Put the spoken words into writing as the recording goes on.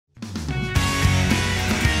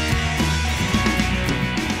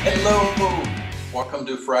Hello, welcome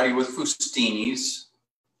to Friday with Fustinis.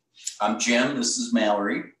 I'm Jim, this is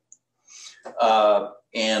Mallory.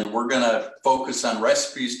 And we're gonna focus on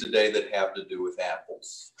recipes today that have to do with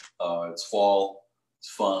apples. It's fall,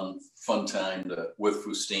 it's fun time with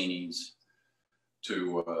Fustinis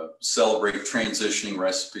to celebrate transitioning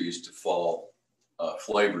recipes to fall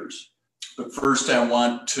flavors. But first I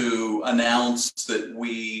want to announce that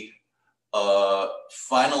we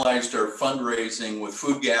finalized our fundraising with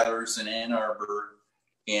food gatherers in Ann Arbor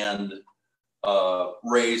and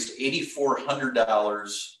raised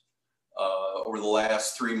 $8,400 over the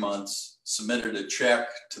last 3 months, submitted a check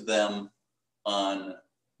to them on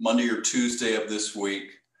Monday or Tuesday of this week.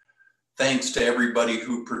 Thanks to everybody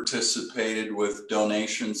who participated with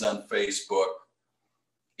donations on Facebook,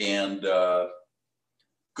 and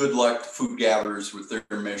good luck to food gatherers with their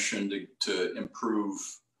mission to improve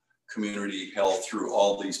community health through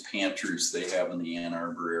all these pantries they have in the Ann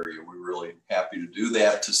Arbor area. We're really happy to do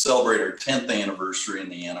that to celebrate our 10th anniversary in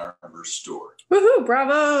the Ann Arbor store. Woohoo,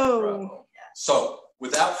 bravo. Bravo. So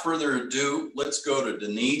without further ado, let's go to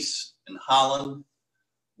Denise in Holland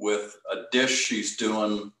with a dish she's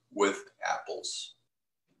doing with apples.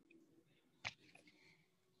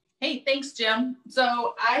 Hey, thanks, Jim.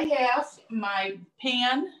 So I have my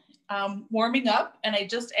pan warming up, and I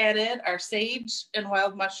just added our sage and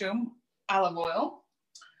wild mushroom olive oil.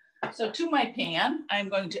 So to my pan, I'm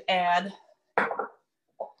going to add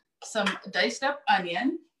some diced up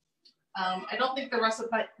onion. I don't think the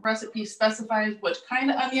recipe specifies which kind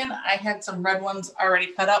of onion. I had some red ones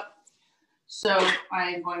already cut up, so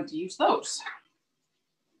I'm going to use those.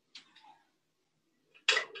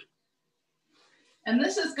 And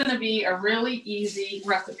this is going to be a really easy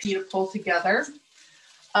recipe to pull together.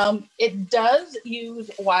 It does use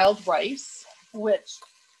wild rice, which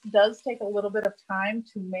does take a little bit of time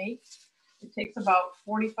to make. It takes about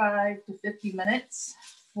 45 to 50 minutes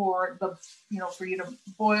for you to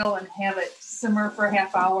boil and have it simmer for a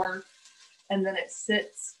half hour, and then it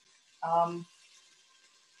sits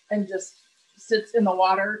and just sits in the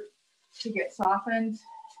water to get softened.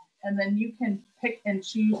 And then you can pick and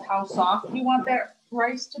choose how soft you want that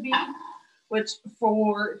rice to be, which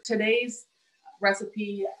for today's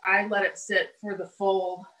recipe, I let it sit for the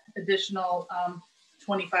full additional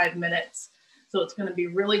 25 minutes. So it's going to be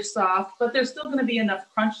really soft, but there's still going to be enough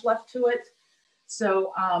crunch left to it.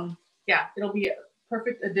 So yeah, it'll be a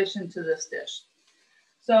perfect addition to this dish.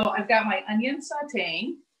 So I've got my onion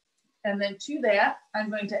sauteing, and then to that, I'm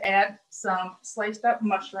going to add some sliced up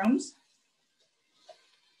mushrooms.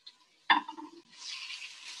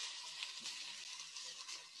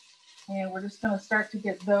 And we're just going to start to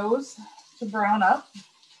get those to brown up.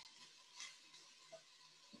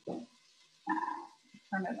 Turn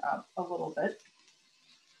it up a little bit.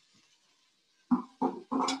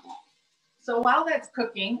 So while that's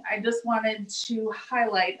cooking, I just wanted to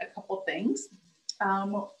highlight a couple things.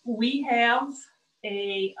 We have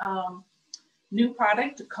a new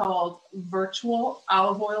product called Virtual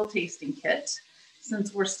Olive Oil Tasting Kit.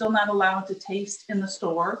 Since we're still not allowed to taste in the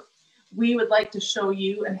store, we would like to show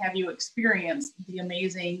you and have you experience the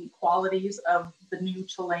amazing qualities of the new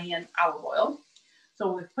Chilean olive oil.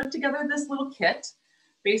 So we've put together this little kit.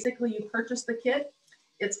 Basically, you purchase the kit.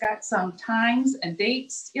 It's got some times and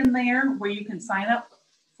dates in there where you can sign up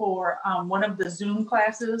for one of the Zoom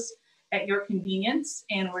classes at your convenience.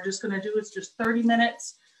 And we're just going to do is just 30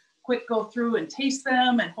 minutes, quick go through and taste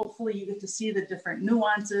them. And hopefully you get to see the different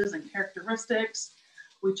nuances and characteristics.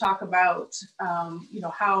 We talk about,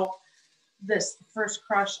 how this First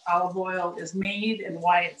Crush olive oil is made and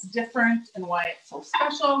why it's different and why it's so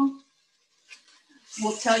special.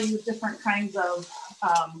 We'll tell you different kinds of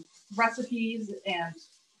recipes and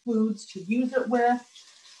foods to use it with,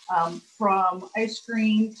 from ice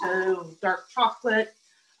cream to dark chocolate,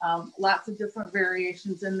 lots of different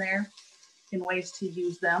variations in there in ways to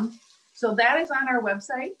use them. So that is on our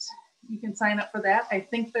website. You can sign up for that. I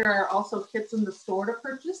think there are also kits in the store to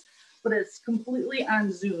purchase, but it's completely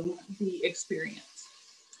on Zoom, the experience.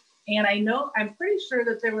 And I'm pretty sure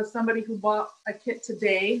that there was somebody who bought a kit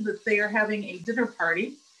today that they are having a dinner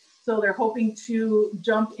party. So they're hoping to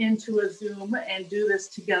jump into a Zoom and do this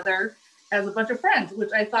together as a bunch of friends, which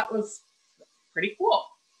I thought was pretty cool.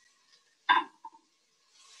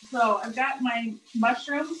 So I've got my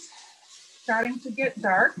mushrooms starting to get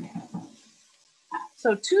dark.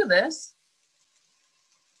 So to this,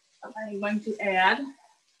 I'm going to add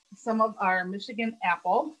some of our Michigan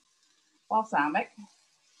apple balsamic.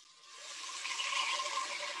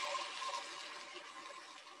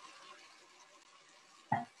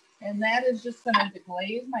 And that is just going to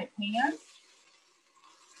deglaze my pan.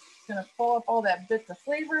 gonna pull up all that bits of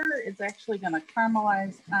flavor. It's actually gonna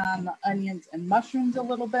caramelize on the onions and mushrooms a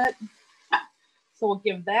little bit. So we'll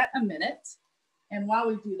give that a minute. And while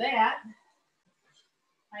we do that,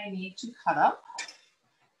 I need to cut up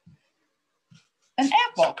an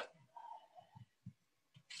apple.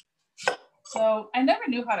 So I never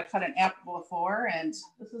knew how to cut an apple before, and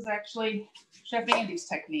this is actually Chef Andy's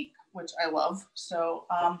technique, which I love. So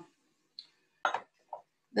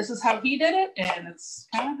this is how he did it, and it's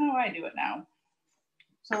kind of how I do it now.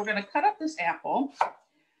 So we're gonna cut up this apple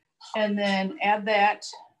and then add that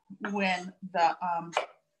when the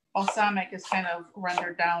balsamic is kind of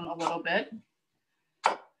rendered down a little bit.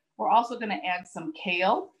 We're also gonna add some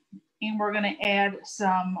kale, and we're gonna add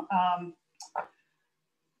some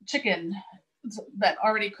chicken, that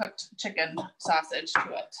already cooked chicken sausage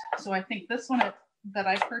to it. So I think this one that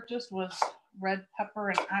I purchased was red pepper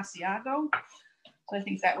and Asiago. So I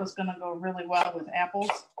think that was gonna go really well with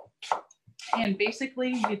apples. And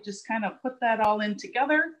basically you just kind of put that all in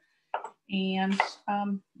together and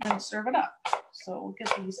then serve it up. So we'll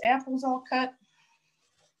get these apples all cut.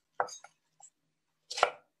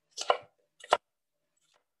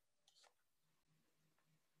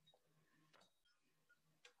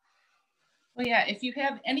 Well, yeah, if you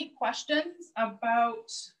have any questions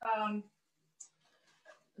about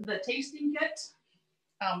the tasting kit,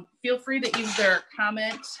 feel free to either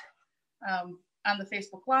comment on the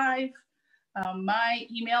Facebook Live. My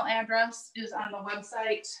email address is on the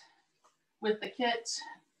website with the kit,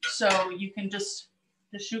 so you can just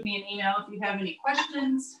shoot me an email if you have any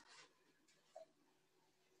questions.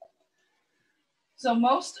 So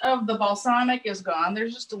most of the balsamic is gone.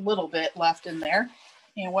 There's just a little bit left in there.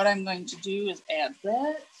 And what I'm going to do is add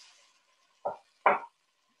that.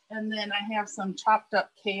 And then I have some chopped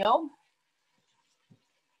up kale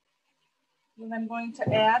that I'm going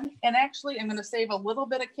to add. And actually, I'm going to save a little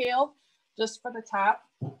bit of kale just for the top.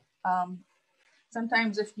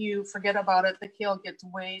 Sometimes if you forget about it, the kale gets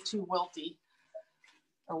way too wilty,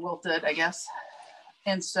 or wilted, I guess.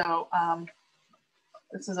 And so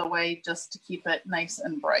this is a way just to keep it nice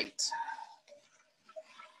and bright.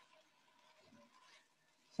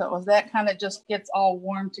 So as that kind of just gets all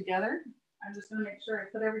warm together, I'm just gonna make sure I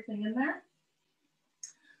put everything in there.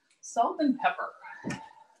 Salt and pepper,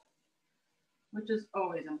 which is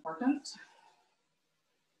always important.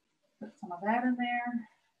 Put some of that in there.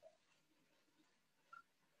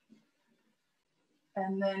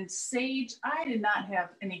 And then sage, I did not have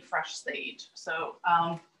any fresh sage. So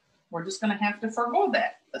we're just gonna have to forgo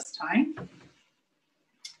that this time.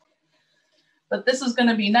 But this is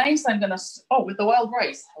gonna be nice. I'm gonna, oh, with the wild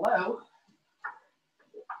rice, hello.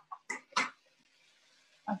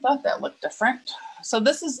 I thought that looked different. So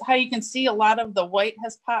this is how you can see a lot of the white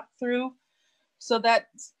has popped through. So that,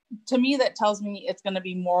 to me, that tells me it's gonna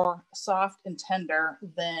be more soft and tender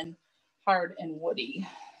than hard and woody.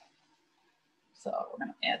 So we're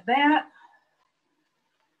gonna add that.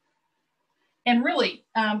 And really,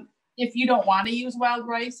 if you don't want to use wild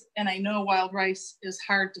rice, and I know wild rice is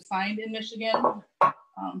hard to find in Michigan,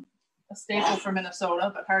 a staple for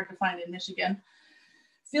Minnesota, but hard to find in Michigan,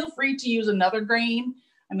 feel free to use another grain.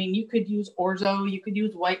 I mean, you could use orzo, you could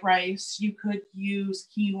use white rice, you could use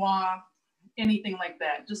quinoa, anything like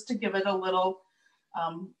that, just to give it a little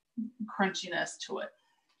crunchiness to it.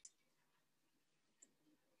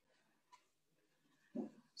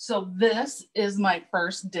 So this is my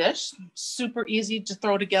first dish. Super easy to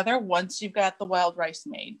throw together once you've got the wild rice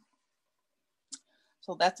made.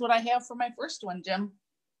 So that's what I have for my first one, Jim.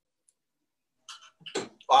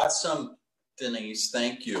 Awesome, Denise,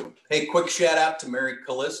 thank you. Hey, quick shout out to Mary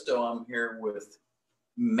Callisto. I'm here with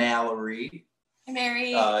Mallory. Hi,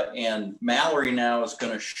 Mary. And Mallory now is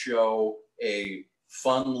gonna show a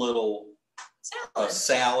fun little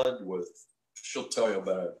salad with, she'll tell you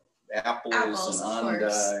about it. Apples and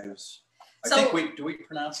endives. Do we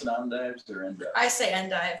pronounce it endives or endive? I say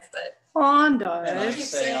endive, but endive. And I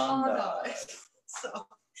say endive. So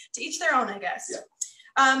to each their own, I guess.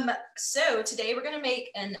 Yeah. So today we're gonna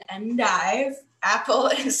make an endive apple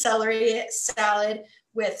and celery salad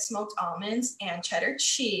with smoked almonds and cheddar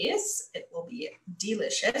cheese. It will be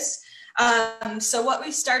delicious. So what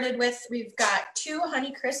we started with, we've got 2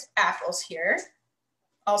 Honeycrisp apples here.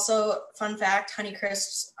 Also, fun fact,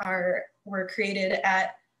 Honeycrisps were created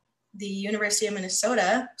at the University of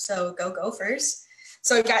Minnesota, so go Gophers.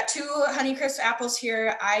 So we've got 2 Honeycrisp apples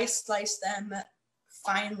here. I sliced them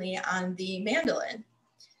finely on the mandolin.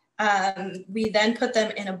 We then put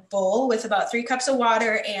them in a bowl with about 3 cups of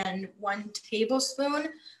water and 1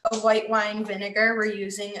 tablespoon of white wine vinegar. We're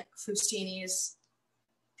using Fustini's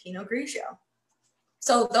Pinot Grigio.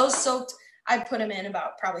 So those soaked I put them in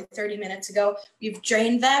about probably 30 minutes ago. We've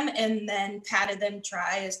drained them and then patted them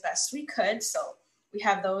dry as best we could. So we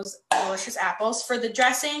have those delicious apples. For the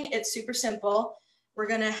dressing, it's super simple. We're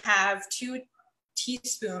gonna have 2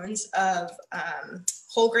 teaspoons of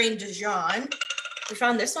whole grain Dijon. We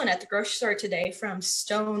found this one at the grocery store today from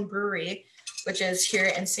Stone Brewery, which is here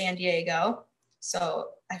in San Diego.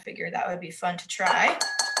 So I figured that would be fun to try.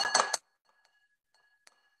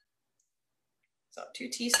 So 2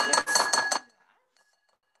 teaspoons.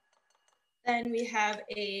 Then we have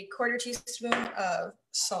a 1/4 teaspoon of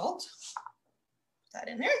salt. Put that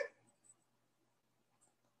in there.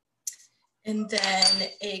 And then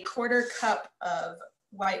a 1/4 cup of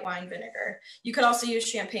white wine vinegar. You could also use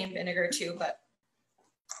champagne vinegar too, but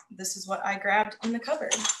this is what I grabbed in the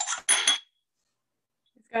cupboard.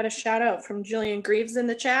 We've got a shout out from Jillian Greaves in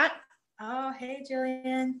the chat. Oh, hey,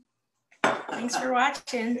 Jillian. Thanks for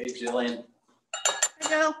watching. Hey, Jillian. Hi,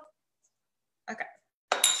 Jill. Okay,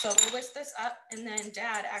 so we'll whisk this up, and then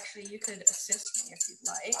Dad, actually, you could assist me if you'd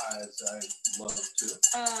like. As I'd love to.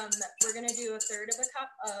 We're gonna do 1/3 cup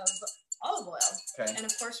of olive oil. Okay. And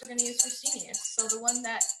of course, we're gonna use Fustini. So the one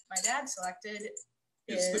that my dad selected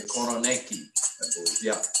is the Kononeki, I believe.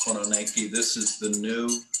 Yeah, Kononeki. This is the new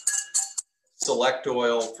select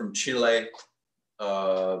oil from Chile.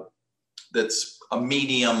 That's a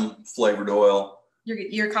medium flavored oil.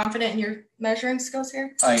 You're confident in your measuring skills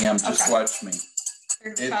here? I am. Just Okay. watch me.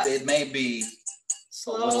 It may be a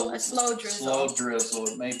slow drizzle. Slow drizzle.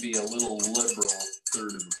 It may be a little liberal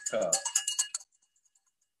 1/3 cup.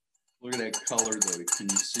 Look at that color, though. Can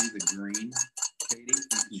you see the green, Katie?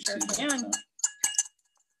 You can see that.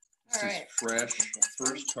 This is fresh,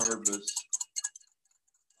 first harvest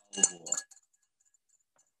olive oil.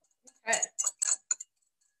 Okay.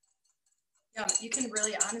 Yeah, you can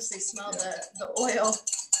really honestly smell the oil,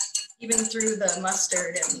 even through the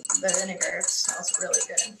mustard and the vinegar. It smells really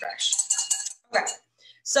good and fresh. Okay,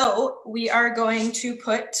 so we are going to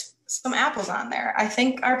put some apples on there. I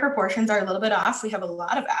think our proportions are a little bit off. We have a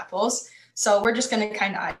lot of apples, so we're just going to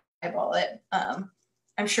kind of eyeball it.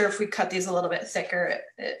 I'm sure if we cut these a little bit thicker,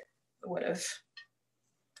 it would have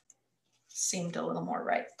seemed a little more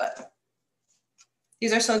right, but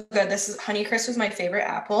these are so good. This is Honeycrisp is my favorite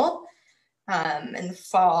apple. In the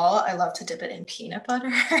fall, I love to dip it in peanut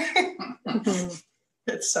butter.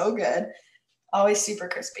 It's so good. Always super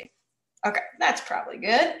crispy. Okay, that's probably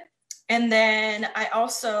good. And then I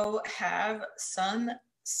also have some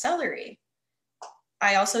celery.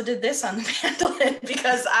 I also did this on the mandolin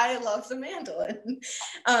because I love the mandolin.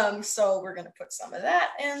 So we're gonna put some of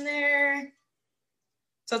that in there.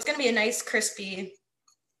 So it's gonna be a nice, crispy,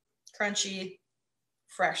 crunchy,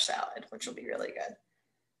 fresh salad, which will be really good.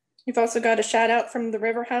 You've also got a shout out from the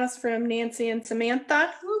River House from Nancy and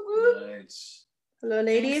Samantha. Woo woo. Nice. Hello,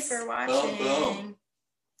 ladies. Thanks for watching.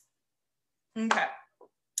 Okay.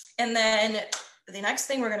 And then the next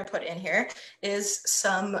thing we're going to put in here is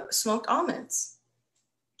some smoked almonds.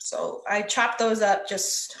 So I chopped those up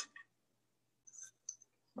just,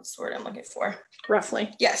 what's the word I'm looking for?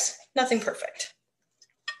 Roughly. Yes, nothing perfect.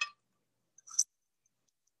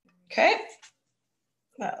 Okay.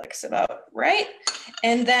 That looks about right.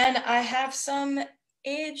 And then I have some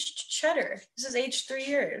aged cheddar. This is aged 3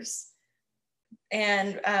 years.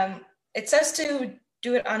 And it says to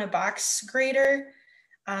do it on a box grater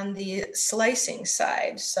on the slicing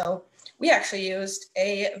side. So we actually used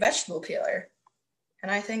a vegetable peeler.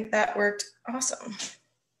 And I think that worked awesome.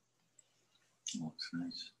 Looks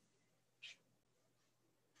nice.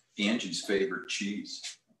 Angie's favorite cheese.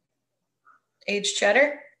 Aged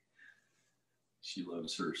cheddar? She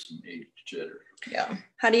loves her some aged cheddar. Yeah.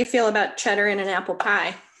 How do you feel about cheddar in an apple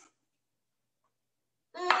pie?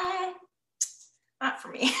 Not for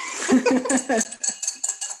me.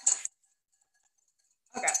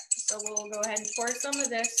 Okay, so we'll go ahead and pour some of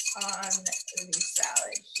this on the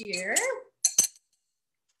salad here.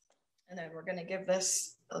 And then we're gonna give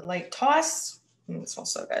this a light toss. It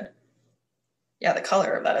smells so good. Yeah, the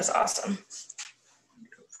color of that is awesome. I'll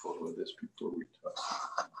take a photo of this before we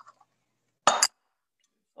toss.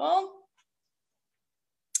 Well,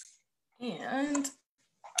 and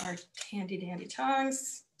our handy dandy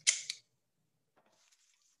tongs.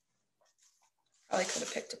 Probably could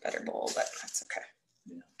have picked a better bowl, but that's okay.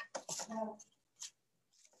 Yeah.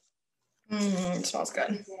 It smells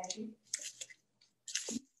good.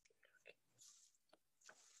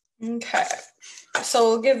 Okay, so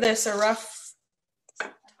we'll give this a rough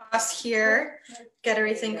toss here, get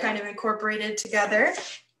everything kind of incorporated together.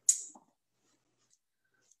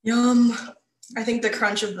 Yum. I think the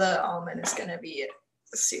crunch of the almond is going to be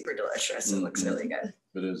super delicious. It looks really good.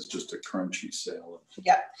 It is just a crunchy salad.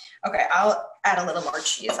 Yep. Okay, I'll add a little more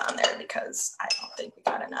cheese on there because I don't think we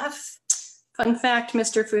got enough. Fun fact,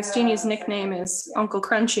 Mr. Fustini's nickname is Uncle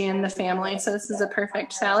Crunchy in the family, so this is a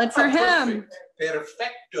perfect salad for him.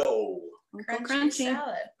 Perfecto. Uncle Crunchy.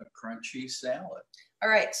 Salad. A crunchy salad. All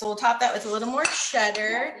right, so we'll top that with a little more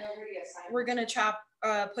cheddar. We're gonna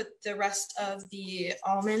put the rest of the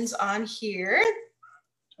almonds on here.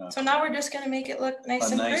 So now we're just gonna make it look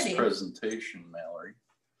nice and pretty. A nice presentation, Mallory.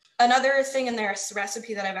 Another thing in their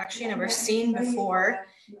recipe that I've actually never seen before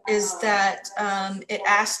is that it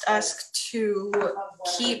asked us to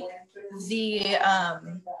keep the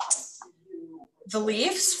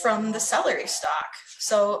leaves from the celery stalk.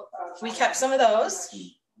 So we kept some of those.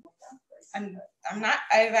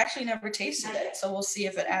 I've actually never tasted it, so we'll see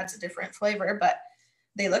if it adds a different flavor, but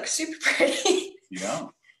they look super pretty. Yeah.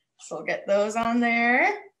 So we'll get those on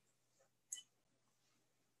there.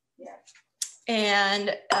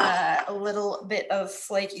 And a little bit of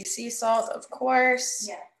flaky sea salt, of course.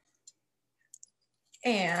 Yeah.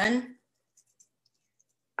 And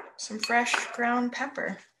some fresh ground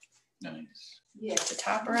pepper. Nice. Yeah. To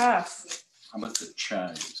top her off. How about the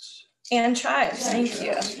chives? And chives, thank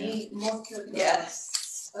you.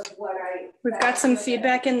 Yes. We've got some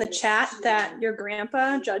feedback in the chat that your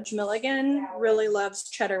grandpa, Judge Milligan, really loves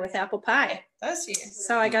cheddar with apple pie. Does he?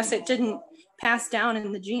 So I guess it didn't pass down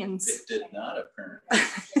in the genes. It did not, apparently.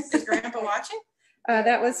 Is Grandpa watching?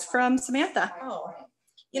 That was from Samantha. Oh.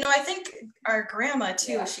 You know, I think our grandma,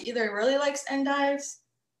 too, she either really likes endives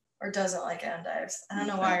or doesn't like endives. I don't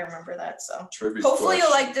know why I remember that, so. Trivia hopefully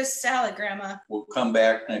question. you'll like this salad, Grandma. We'll come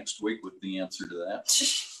back next week with the answer to that.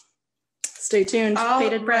 Stay tuned.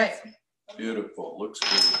 Bated breath. Beautiful. Looks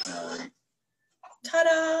good, Mallory.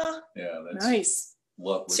 Ta-da! Yeah, that's nice.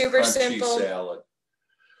 Lovely. Super crunchy simple. Salad.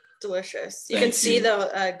 Delicious. You Thank can see you.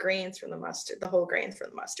 the grains from the mustard, the whole grains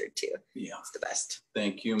from the mustard too. Yeah. It's the best.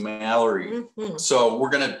 Thank you, Mallory. Mm-hmm. So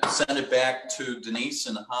we're going to send it back to Denise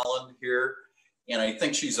in Holland here. And I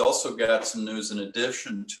think she's also got some news in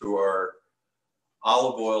addition to our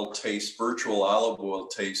olive oil taste, virtual olive oil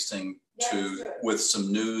tasting, with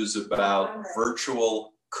some news about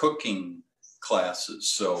virtual cooking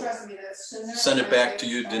classes. So send it back to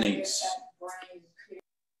you, Denise.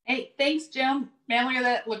 Hey, thanks, Jim. Mallory,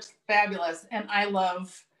 that looks fabulous. And I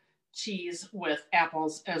love cheese with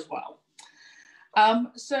apples as well.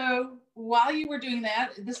 So while you were doing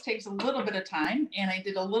that, this takes a little bit of time, and I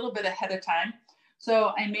did a little bit ahead of time.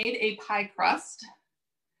 So I made a pie crust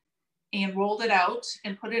and rolled it out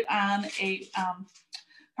and put it on a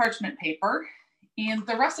parchment paper. And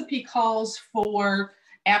the recipe calls for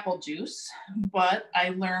apple juice, but I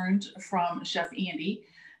learned from Chef Andy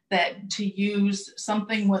that to use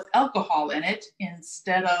something with alcohol in it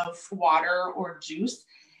instead of water or juice.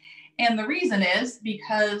 And the reason is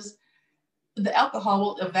because the alcohol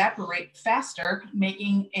will evaporate faster,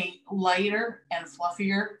 making a lighter and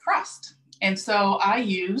fluffier crust. And so I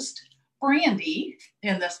used brandy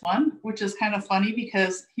in this one, which is kind of funny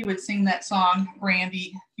because he would sing that song,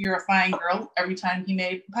 "Brandy, You're a Fine Girl," every time he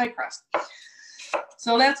made pie crust.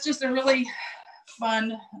 So that's just a really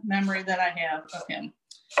fun memory that I have of him.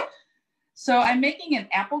 So I'm making an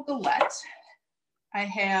apple galette.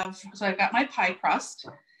 I've got my pie crust.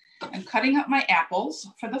 I'm cutting up my apples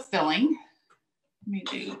for the filling. Let me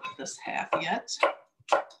do this half yet.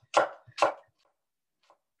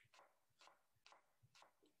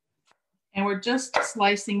 And we're just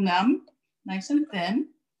slicing them nice and thin.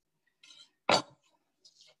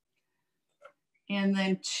 And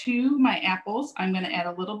then to my apples, I'm going to add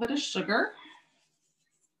a little bit of sugar.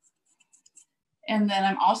 And then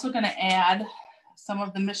I'm also going to add some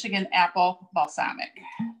of the Michigan apple balsamic.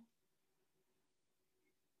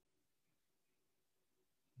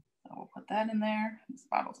 So we'll put that in there. This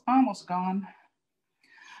bottle's almost gone.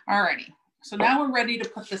 Alrighty, so now we're ready to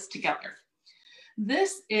put this together.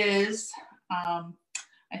 This is, I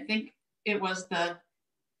think it was the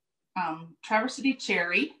Traverse City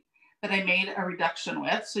cherry that I made a reduction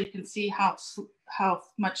with. So you can see how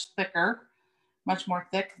much more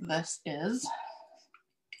thick this is.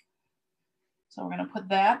 So we're going to put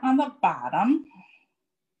that on the bottom.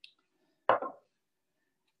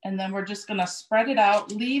 And then we're just going to spread it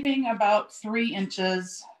out, leaving about 3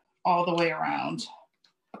 inches all the way around,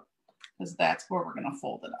 because that's where we're going to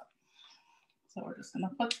fold it up. So we're just going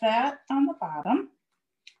to put that on the bottom.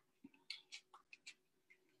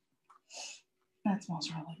 That smells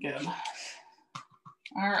really good.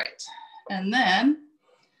 All right. And then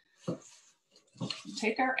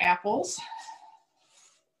take our apples.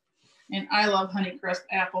 And I love Honeycrisp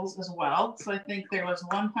apples as well. So I think there was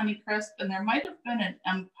one Honeycrisp, and there might have been an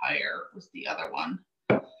Empire was the other one.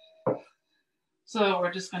 So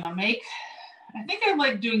we're just gonna make, I think I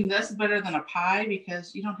like doing this better than a pie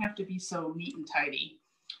because you don't have to be so neat and tidy.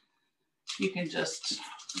 You can just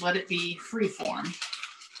let it be free form.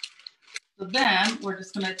 So then we're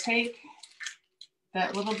just gonna take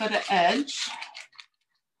that little bit of edge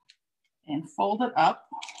and fold it up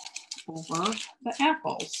over the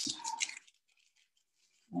apples.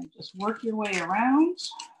 And just work your way around.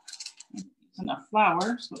 Use enough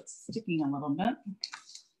flour so it's sticking a little bit.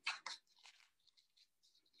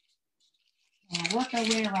 And work our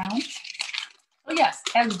way around. Oh yes,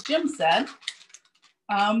 as Jim said,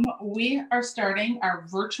 we are starting our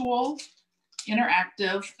virtual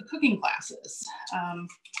interactive cooking classes.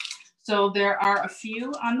 So there are a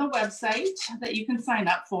few on the website that you can sign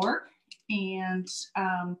up for, and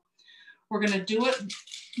we're going to do it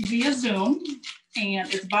via Zoom,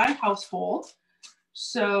 and it's by household.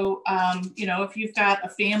 So, you know, if you've got a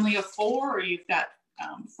family of 4 or you've got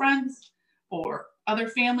friends or other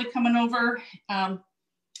family coming over,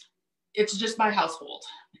 it's just by household.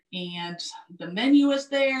 And the menu is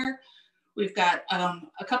there. We've got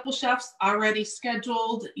a couple chefs already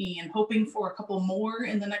scheduled and hoping for a couple more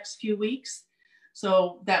in the next few weeks.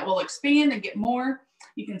 So that will expand and get more.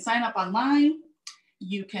 You can sign up online.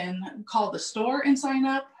 You can call the store and sign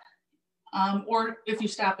up. Or if you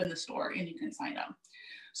stop in the store and you can sign up.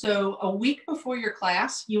 So a week before your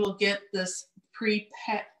class, you will get this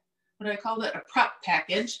what do I call it? A prep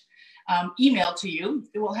package emailed to you.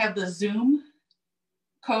 It will have the Zoom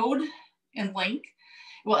code and link.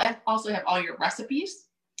 It will also have all your recipes.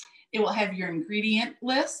 It will have your ingredient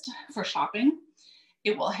list for shopping.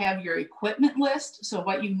 It will have your equipment list, so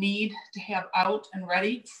what you need to have out and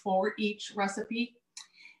ready for each recipe.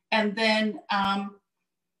 And then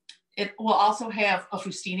it will also have a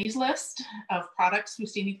Fustini's list of products,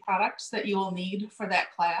 Fustini products that you will need for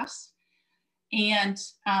that class. And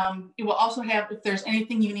it will also have if there's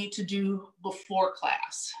anything you need to do before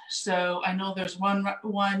class. So I know there's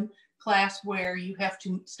one class where you have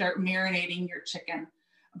to start marinating your chicken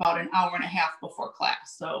about an hour and a half before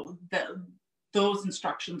class. So those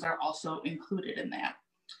instructions are also included in that.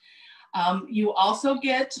 You also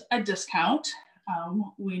get a discount.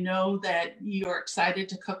 We know that you're excited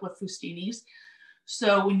to cook with Fustini's.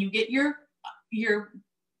 So when you get your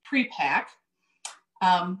pre-pack,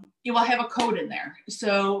 you will have a code in there.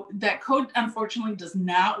 So that code unfortunately does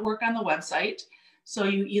not work on the website. So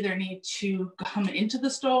you either need to come into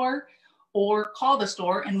the store or call the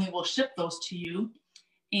store and we will ship those to you.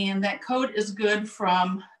 And that code is good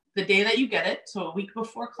from the day that you get it, so a week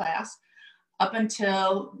before class, up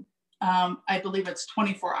until I believe it's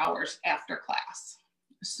 24 hours after class.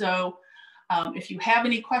 So if you have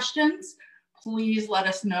any questions, please let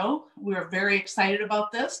us know. We're very excited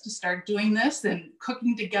about this, to start doing this and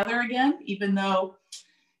cooking together again, even though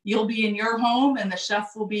you'll be in your home and the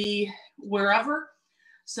chef will be wherever.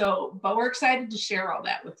 So, but we're excited to share all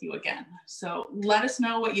that with you again. So let us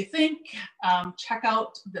know what you think. Check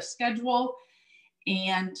out the schedule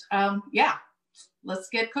and yeah, let's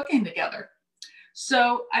get cooking together.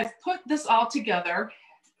 So I've put this all together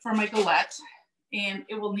for my galette, and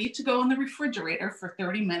it will need to go in the refrigerator for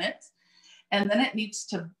 30 minutes. And then it needs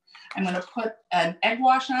to, I'm going to put an egg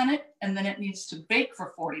wash on it, and then it needs to bake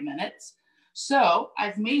for 40 minutes. So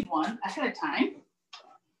I've made one ahead of time.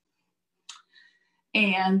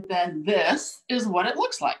 And then this is what it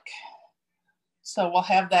looks like. So we'll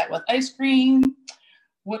have that with ice cream,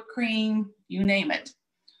 whipped cream, you name it.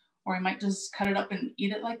 Or I might just cut it up and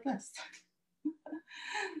eat it like this.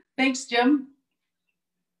 Thanks, Jim.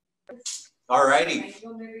 All righty.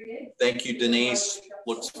 Thank you, Denise.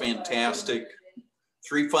 Looks fantastic.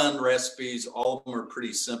 3 fun recipes. All of them are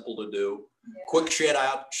pretty simple to do. Quick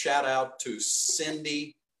shout out to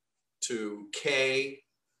Cindy, to Kay,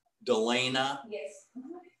 Delana,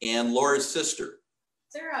 and Laura's sister,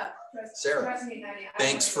 Sarah.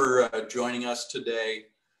 Thanks for joining us today.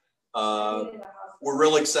 We're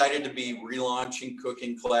really excited to be relaunching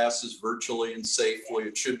cooking classes virtually and safely.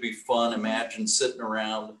 It should be fun. Imagine sitting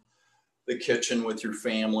around the kitchen with your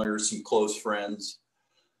family or some close friends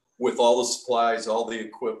with all the supplies, all the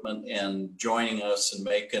equipment, and joining us and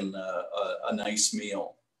making a nice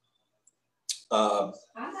meal.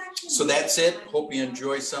 So that's it. Hope you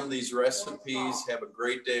enjoy some of these recipes. Have a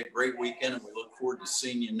great day, great weekend, and we look forward to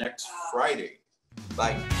seeing you next Friday.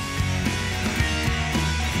 Bye.